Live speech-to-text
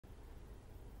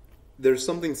There's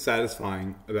something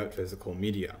satisfying about physical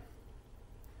media.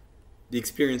 The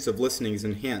experience of listening is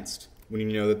enhanced when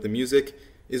you know that the music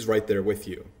is right there with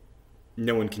you.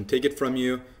 No one can take it from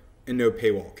you, and no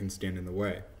paywall can stand in the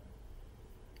way.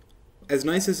 As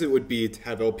nice as it would be to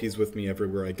have LPs with me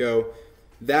everywhere I go,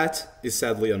 that is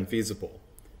sadly unfeasible.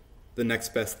 The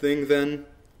next best thing, then,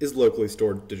 is locally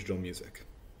stored digital music.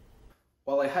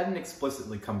 While I hadn't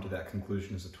explicitly come to that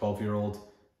conclusion as a 12-year-old,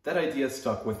 that idea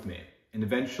stuck with me and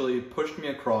eventually pushed me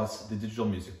across the digital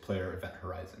music player event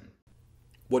horizon.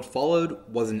 What followed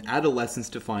was an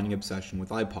adolescence-defining obsession with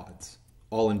iPods,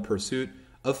 all in pursuit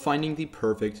of finding the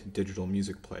perfect digital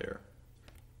music player.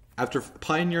 After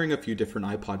pioneering a few different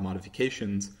iPod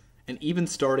modifications, and even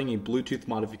starting a Bluetooth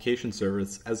modification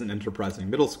service as an enterprising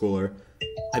middle schooler,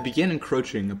 I began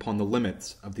encroaching upon the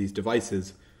limits of these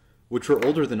devices, which were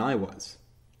older than I was.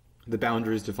 The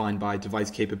boundaries defined by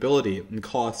device capability and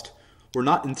cost were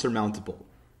not insurmountable,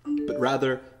 but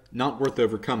rather not worth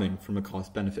overcoming from a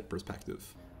cost-benefit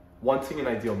perspective. Wanting an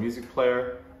ideal music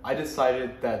player, I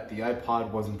decided that the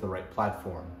iPod wasn't the right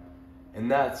platform,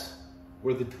 and that's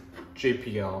where the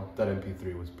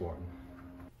JPL.mp3 was born.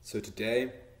 So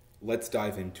today, let's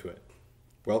dive into it.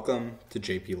 Welcome to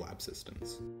JP Lab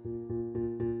Systems.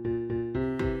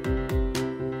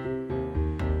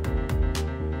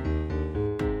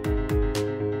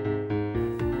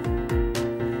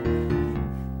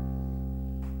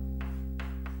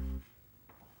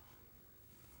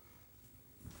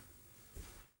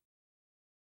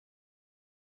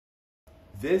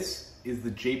 This is the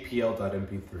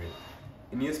JPL.mp3,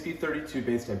 an ESP32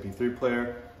 based MP3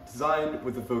 player designed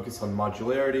with a focus on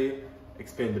modularity,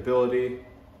 expandability,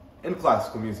 and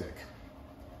classical music.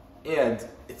 And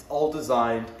it's all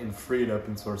designed in free and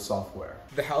open source software.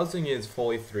 The housing is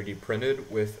fully 3D printed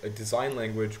with a design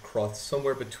language crossed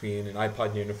somewhere between an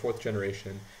iPod Nano 4th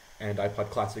generation and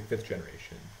iPod Classic 5th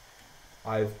generation.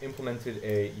 I've implemented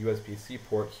a USB-C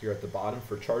port here at the bottom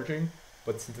for charging,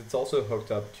 but since it's also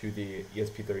hooked up to the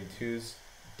ESP32's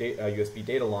USB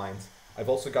data lines, I've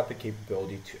also got the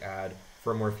capability to add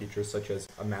firmware features such as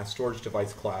a mass storage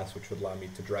device class, which would allow me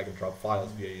to drag and drop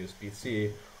files via USB-C,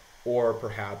 or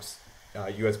perhaps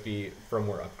USB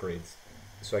firmware upgrades,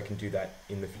 so I can do that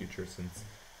in the future since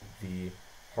the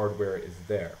hardware is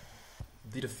there.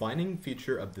 The defining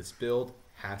feature of this build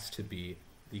has to be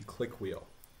the click wheel.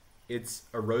 It's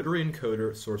a rotary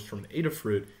encoder sourced from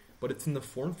Adafruit, but it's in the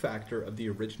form factor of the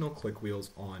original click wheels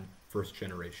on first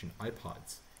generation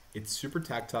iPods. It's super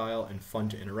tactile and fun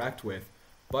to interact with,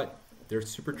 but they're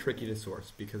super tricky to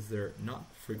source because they're not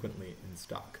frequently in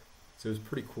stock. So it was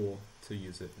pretty cool to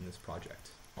use it in this project.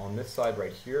 On this side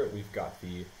right here, we've got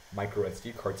the micro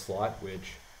SD card slot,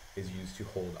 which is used to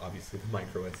hold obviously the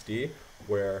micro SD,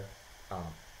 where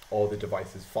all the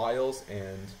device's files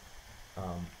and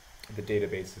the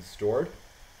database is stored.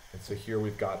 And so here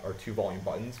we've got our two volume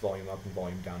buttons, volume up and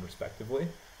volume down respectively.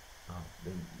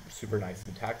 They're super nice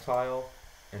and tactile.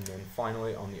 And then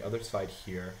finally on the other side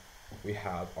here, we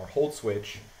have our hold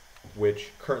switch,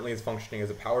 which currently is functioning as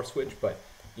a power switch, but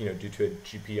due to a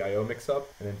GPIO mix-up.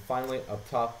 And then finally up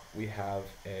top, we have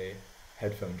a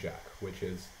headphone jack, which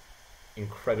is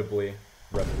incredibly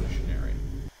revolutionary.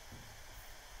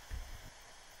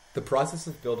 The process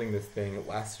of building this thing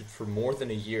lasted for more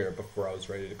than a year before I was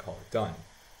ready to call it done.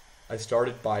 I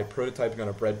started by prototyping on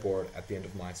a breadboard at the end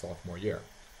of my sophomore year.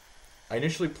 I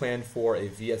initially planned for a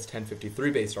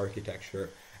VS1053 based architecture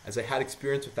as I had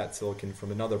experience with that silicon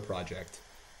from another project,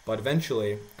 but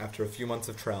eventually, after a few months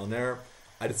of trial and error,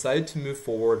 I decided to move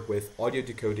forward with audio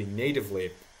decoding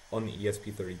natively on the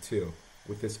ESP32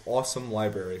 with this awesome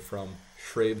library from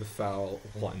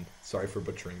Schrabe-Fowl1, sorry for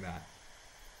butchering that.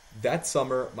 That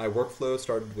summer, my workflow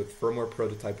started with firmware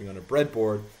prototyping on a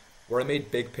breadboard where I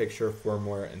made big picture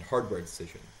firmware and hardware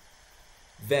decisions.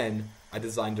 Then, I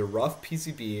designed a rough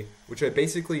PCB, which I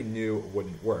basically knew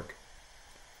wouldn't work.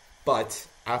 But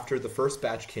after the first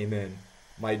batch came in,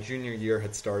 my junior year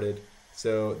had started,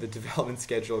 so the development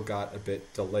schedule got a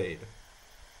bit delayed.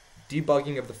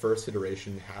 Debugging of the first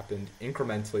iteration happened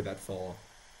incrementally that fall,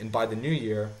 and by the new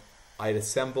year, I had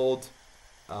assembled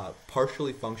a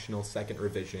partially functional second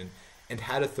revision and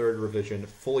had a third revision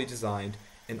fully designed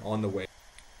and on the way.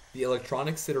 The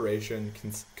electronics iteration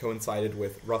coincided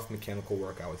with rough mechanical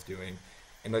work I was doing,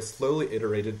 and I slowly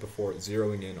iterated before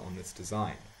zeroing in on this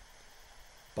design.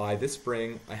 By this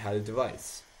spring, I had a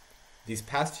device. These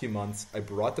past few months, I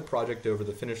brought the project over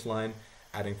the finish line,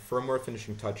 adding firmware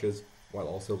finishing touches while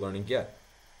also learning Git.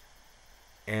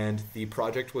 And the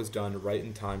project was done right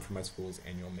in time for my school's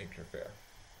annual Maker Fair.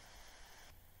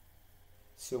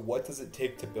 So what does it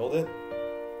take to build it?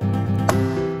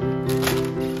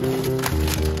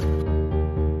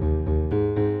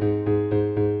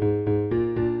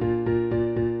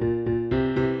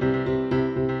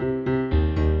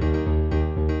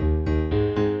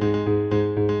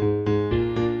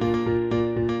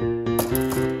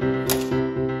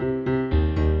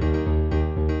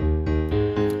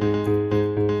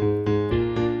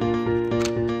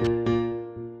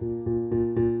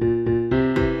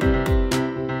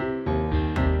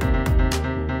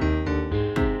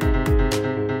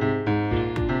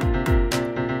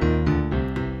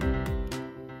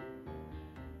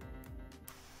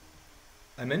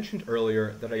 mentioned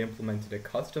earlier that I implemented a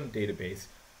custom database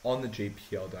on the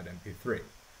JPL.mp3.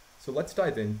 So let's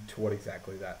dive into what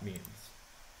exactly that means.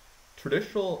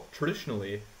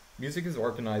 Traditionally, music is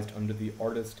organized under the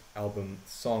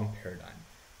artist-album-song paradigm,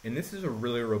 and this is a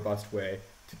really robust way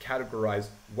to categorize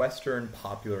Western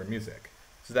popular music.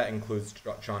 So that includes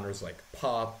genres like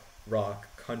pop, rock,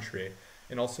 country,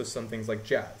 and also some things like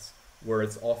jazz, where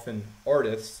it's often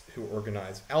artists who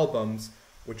organize albums,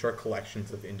 which are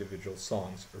collections of individual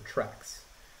songs or tracks.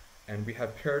 And we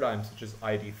have paradigms such as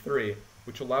ID3,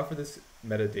 which allow for this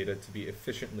metadata to be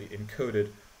efficiently encoded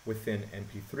within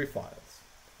MP3 files.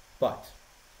 But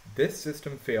this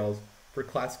system fails for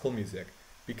classical music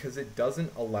because it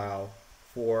doesn't allow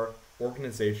for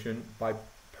organization by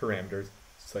parameters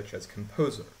such as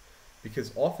composer.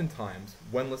 Because oftentimes,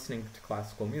 when listening to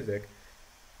classical music,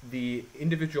 the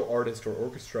individual artist or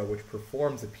orchestra which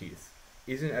performs a piece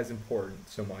isn't as important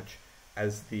so much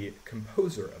as the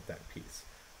composer of that piece.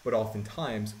 But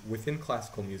oftentimes, within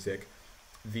classical music,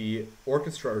 the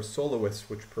orchestra or soloist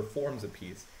which performs a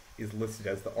piece is listed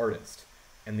as the artist,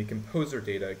 and the composer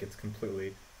data gets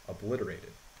completely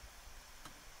obliterated.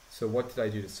 So what did I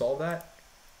do to solve that?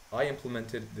 I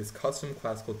implemented this custom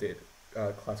classical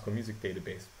music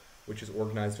database, which is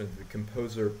organized under the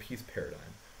composer piece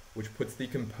paradigm, which puts the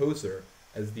composer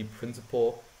as the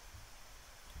principal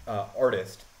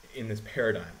artist in this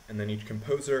paradigm, and then each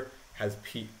composer has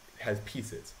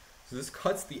pieces. So this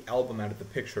cuts the album out of the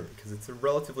picture because it's a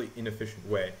relatively inefficient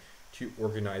way to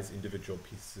organize individual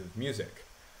pieces of music.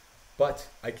 But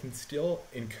I can still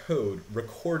encode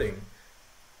recording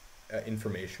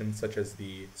information such as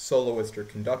the soloist or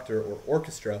conductor or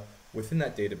orchestra within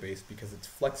that database because it's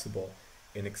flexible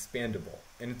and expandable.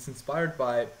 And it's inspired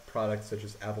by products such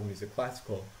as Apple Music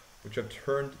Classical, which have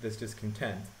turned this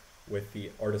discontent with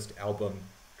the artist album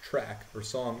track or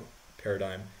song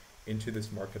paradigm into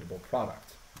this marketable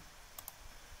product.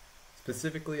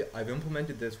 Specifically, I've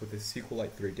implemented this with a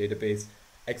SQLite 3 database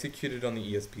executed on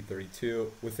the ESP32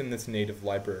 within this native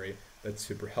library that's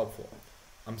super helpful.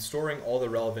 I'm storing all the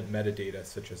relevant metadata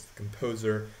such as the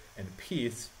composer and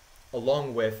piece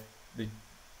along with the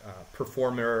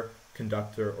performer,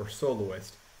 conductor, or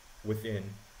soloist within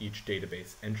each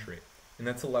database entry. And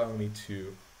that's allowing me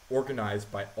to organize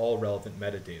by all relevant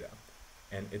metadata.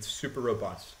 And it's super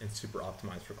robust and super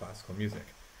optimized for classical music.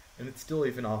 And it still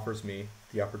even offers me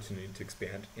the opportunity to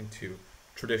expand into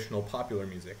traditional popular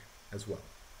music as well.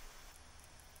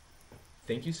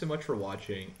 Thank you so much for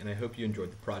watching, and I hope you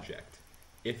enjoyed the project.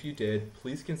 If you did,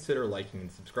 please consider liking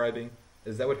and subscribing,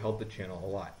 as that would help the channel a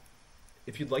lot.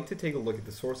 If you'd like to take a look at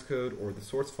the source code or the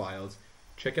source files,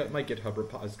 check out my GitHub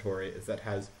repository, as that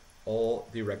has all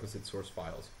the requisite source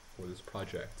files for this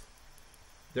project.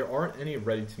 There aren't any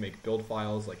ready-to-make build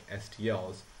files like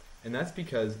STLs, and that's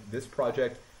because this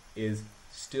project is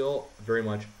still very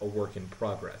much a work in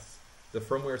progress. The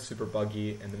firmware is super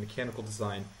buggy and the mechanical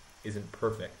design isn't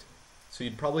perfect, so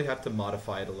you'd probably have to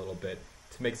modify it a little bit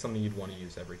to make something you'd want to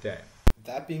use every day.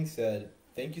 That being said,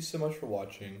 thank you so much for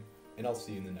watching, and I'll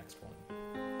see you in the next one.